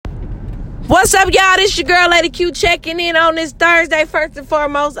What's up, y'all? This your girl, Lady Q, checking in on this Thursday. First and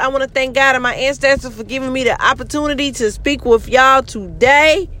foremost, I want to thank God and my ancestors for giving me the opportunity to speak with y'all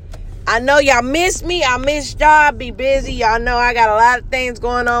today. I know y'all missed me. I missed y'all. I be busy. Y'all know I got a lot of things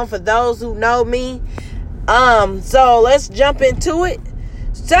going on for those who know me. So let's jump into it.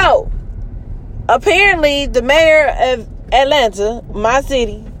 So, apparently, the mayor of Atlanta, my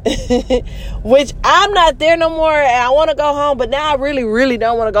city, which I'm not there no more, and I want to go home, but now I really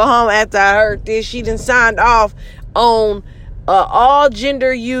don't want to go home after I heard this. She done signed off on all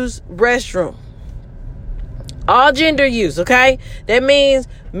gender use restroom. All gender use, okay? That means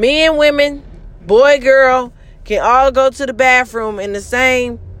men, women, boy, girl can all go to the bathroom in the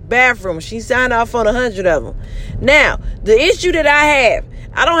same bathroom. She signed off on 100 of them. Now, the issue that I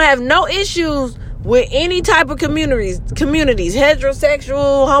don't have no issues with any type of communities,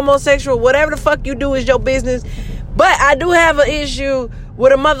 heterosexual, homosexual, whatever the fuck you do is your business. But I do have an issue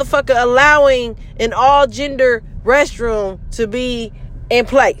with a motherfucker allowing an all gender restroom to be in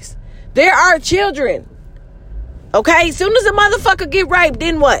place. There are children. Okay, as soon as a motherfucker get raped,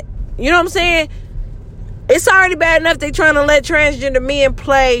 then what? You know what I'm saying? It's already bad enough they trying to let transgender men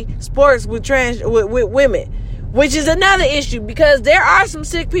play sports with women, which is another issue because there are some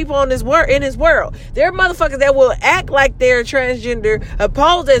sick people in this world. There are motherfuckers that will act like they're transgender,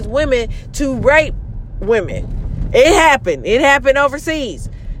 opposed as women to rape women. It happened. It happened overseas.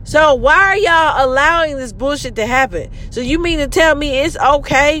 So why are y'all allowing this bullshit to happen? So you mean to tell me it's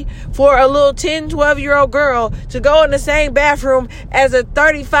okay for a little 10, 12-year-old girl to go in the same bathroom as a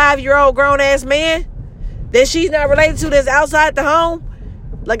 35-year-old grown-ass man that she's not related to that's outside the home?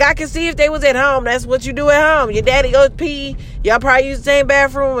 Like, I can see if they was at home, that's what you do at home. Your daddy goes pee, y'all probably use the same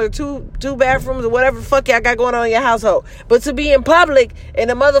bathroom or two bathrooms or whatever the fuck y'all got going on in your household. But to be in public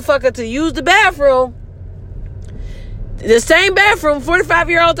and a motherfucker to use the bathroom, the same bathroom,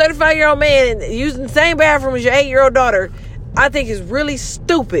 45-year-old, 35-year-old man using the same bathroom as your 8-year-old daughter, I think is really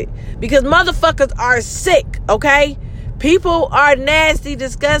stupid. Because motherfuckers are sick, okay? People are nasty,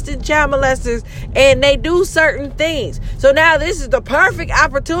 disgusting child molesters, and they do certain things. So now this is the perfect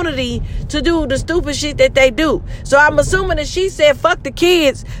opportunity to do the stupid shit that they do. So I'm assuming that she said, fuck the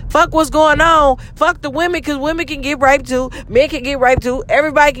kids, fuck what's going on, fuck the women, because women can get raped too, men can get raped too,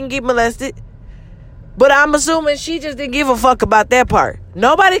 everybody can get molested. But I'm assuming she just didn't give a fuck about that part.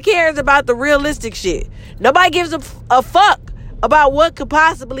 Nobody cares about the realistic shit. Nobody gives a fuck about what could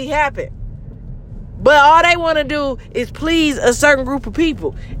possibly happen. But all they want to do is please a certain group of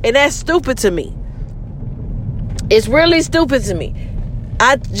people. And that's stupid to me. It's really stupid to me.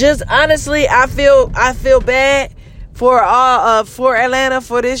 I just, honestly, I feel bad for Atlanta,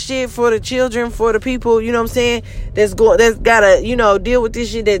 for this shit, for the children, for the people, you know what I'm saying, that's gotta, deal with this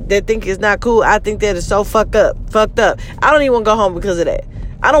shit that think it's not cool. I think that is so fucked up. I don't even want to go home because of that.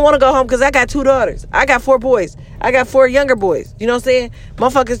 I don't want to go home because I got 2 daughters. I got 4 boys. I got 4 younger boys. You know what I'm saying?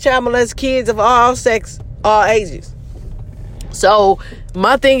 Motherfuckers child molest kids of all sex, all ages. So,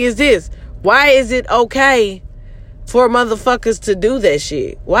 my thing is this. Why is it okay for motherfuckers to do that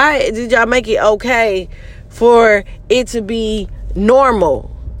shit? Why did y'all make it okay for it to be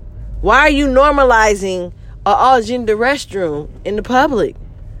normal? Why are you normalizing an all-gender restroom in the public?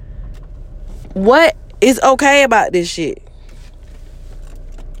 What is okay about this shit?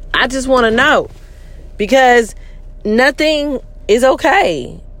 I just want to know. Because nothing is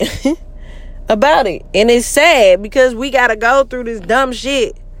okay about it. And it's sad because we got to go through this dumb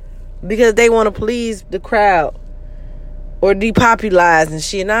shit because they want to please the crowd or depopularize and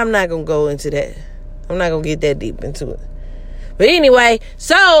shit. And I'm not going to go into that. I'm not going to get that deep into it. But anyway,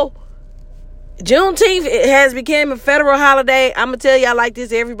 so Juneteenth has become a federal holiday. I'm going to tell y'all like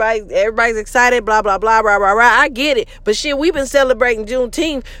this. Everybody's excited, blah, blah, blah, blah, blah, blah. I get it. But shit, we've been celebrating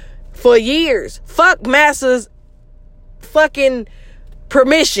Juneteenth for years. Fuck Massa's fucking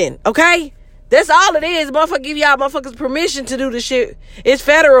permission, okay? That's all it is. Motherfucker give y'all motherfuckers permission to do the shit. It's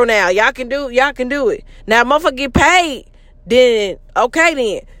federal now. Y'all can do it. Now, motherfucker get paid, then okay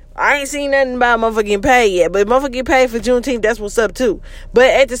then. I ain't seen nothing about motherfucker getting paid yet, but motherfucker get paid for Juneteenth, that's what's up too. But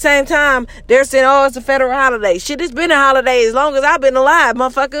at the same time, they're saying, oh, it's a federal holiday. Shit, it's been a holiday as long as I've been alive,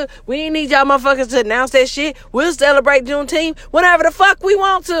 motherfucker. We ain't need y'all motherfuckers to announce that shit. We'll celebrate Juneteenth whenever the fuck we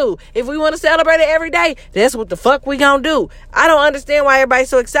want to. If we want to celebrate it every day, that's what the fuck we gonna do. I don't understand why everybody's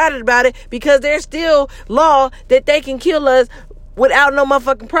so excited about it, because there's still law that they can kill us without no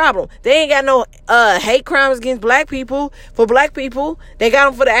motherfucking problem. They ain't got no hate crimes against black people. For black people, they got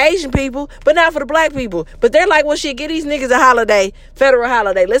them for the Asian people, but not for the black people. But they're like, well, shit, give these niggas a holiday, federal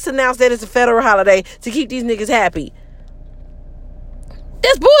holiday. Let's announce that it's a federal holiday to keep these niggas happy.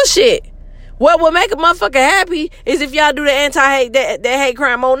 That's bullshit. What would make a motherfucker happy is if y'all do the anti-hate, that hate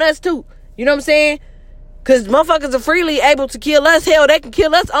crime on us too. You know what I'm saying? Because motherfuckers are freely able to kill us. Hell, they can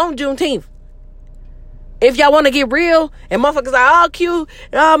kill us on Juneteenth. If y'all want to get real, and motherfuckers are all cute,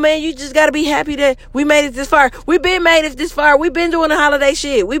 oh man, you just gotta be happy that we made it this far. We been made it this far. We been doing the holiday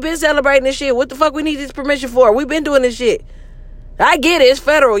shit. We been celebrating this shit. What the fuck we need this permission for? We been doing this shit. I get it. It's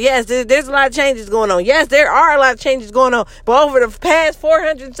federal. Yes, there's a lot of changes going on. Yes, there are a lot of changes going on. But over the past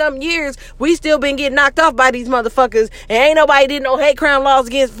 400-something years, we still been getting knocked off by these motherfuckers. And ain't nobody did no hate crime laws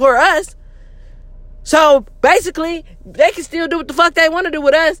against for us. So, basically, they can still do what the fuck they want to do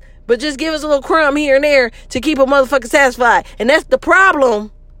with us. But just give us a little crumb here and there to keep a motherfucker satisfied. And that's the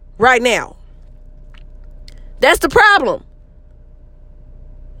problem right now. That's the problem.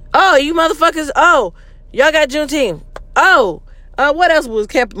 Oh, you motherfuckers. Oh, y'all got Juneteenth. Oh, what else was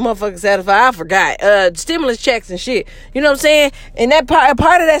kept motherfuckers satisfied? I forgot. Stimulus checks and shit. You know what I'm saying? And that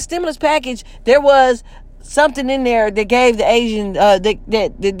part of that stimulus package, there was something in there that gave the Asian,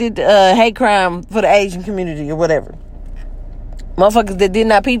 that did hate crime for the Asian community or whatever. Motherfuckers that did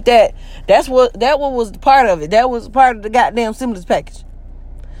not peep that. That was part of it. That was part of the goddamn stimulus package.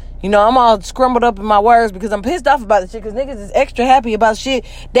 You know, I'm all scrambled up in my words because I'm pissed off about the shit because niggas is extra happy about shit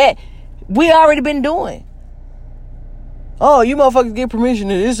that we already been doing. Oh, you motherfuckers get permission.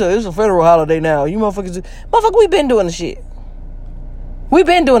 It's a federal holiday now. You motherfuckers, we been doing the shit. We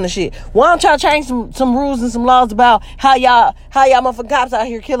been doing the shit. Why don't y'all change some rules and some laws about how y'all motherfucking cops out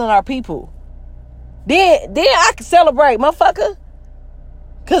here killing our people? Then I can celebrate, motherfucker.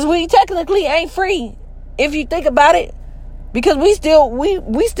 Cause we technically ain't free, if you think about it. Because we still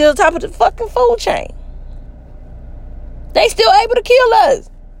top of the fucking food chain. They still able to kill us.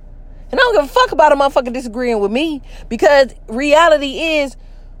 And I don't give a fuck about a motherfucker disagreeing with me. Because reality is,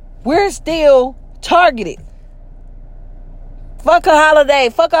 we're still targeted. Fuck a holiday.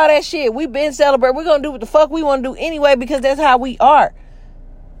 Fuck all that shit. We been celebrating. We're gonna do what the fuck we want to do anyway because that's how we are.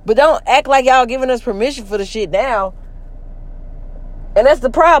 But don't act like y'all giving us permission for the shit now. And that's the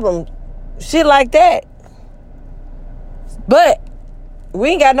problem. Shit like that. But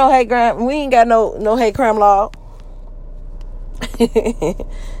we ain't got no hate crime. We ain't got no hate crime law.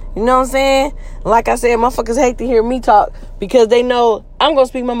 You know what I'm saying? Like I said, motherfuckers hate to hear me talk because they know I'm gonna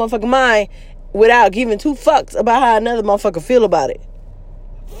speak my motherfucking mind without giving two fucks about how another motherfucker feel about it.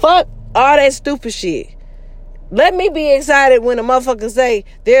 Fuck all that stupid shit. Let me be excited when a motherfucker say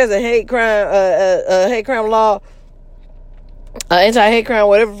there's a hate crime law, anti-hate crime,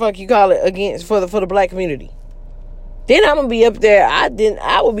 whatever the fuck you call it, against for the black community. Then I'm gonna be up there.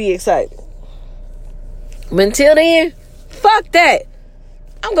 I will be excited. But until then, fuck that.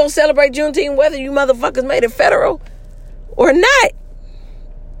 I'm gonna celebrate Juneteenth whether you motherfuckers made it federal or not.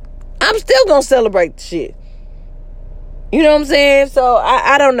 I'm still gonna celebrate the shit. You know what I'm saying? So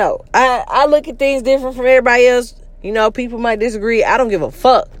I don't know. I look at things different from everybody else. You know, people might disagree. I don't give a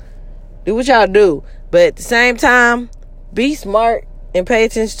fuck. Do what y'all do. But at the same time, be smart and pay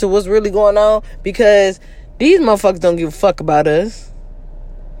attention to what's really going on because these motherfuckers don't give a fuck about us.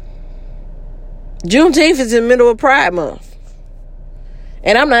 Juneteenth is in the middle of Pride Month.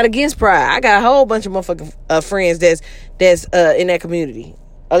 And I'm not against Pride. I got a whole bunch of motherfucking friends that's in that community.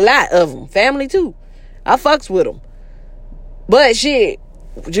 A lot of them. Family too. I fucks with them. But shit,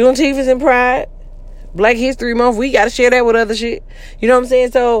 Juneteenth is in Pride. Black History Month, we got to share that with other shit. You know what I'm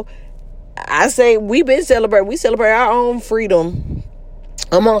saying? So I say we celebrate our own freedom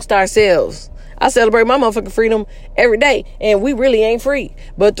amongst ourselves. I celebrate my motherfucking freedom every day. And we really ain't free.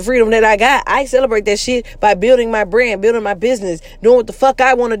 But the freedom that I got, I celebrate that shit by building my brand, building my business, doing what the fuck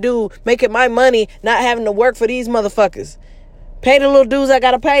I want to do, making my money, not having to work for these motherfuckers. Pay the little dues I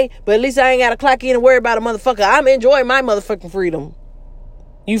gotta pay, but at least I ain't gotta clock in and worry about a motherfucker. I'm enjoying my motherfucking freedom.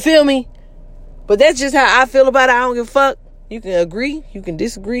 You feel me? But that's just how I feel about it. I don't give a fuck. You can agree, you can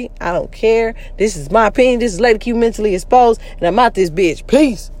disagree. I don't care. This is my opinion. This is Lady Q Mentally Exposed, and I'm out this bitch.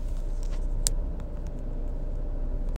 Peace.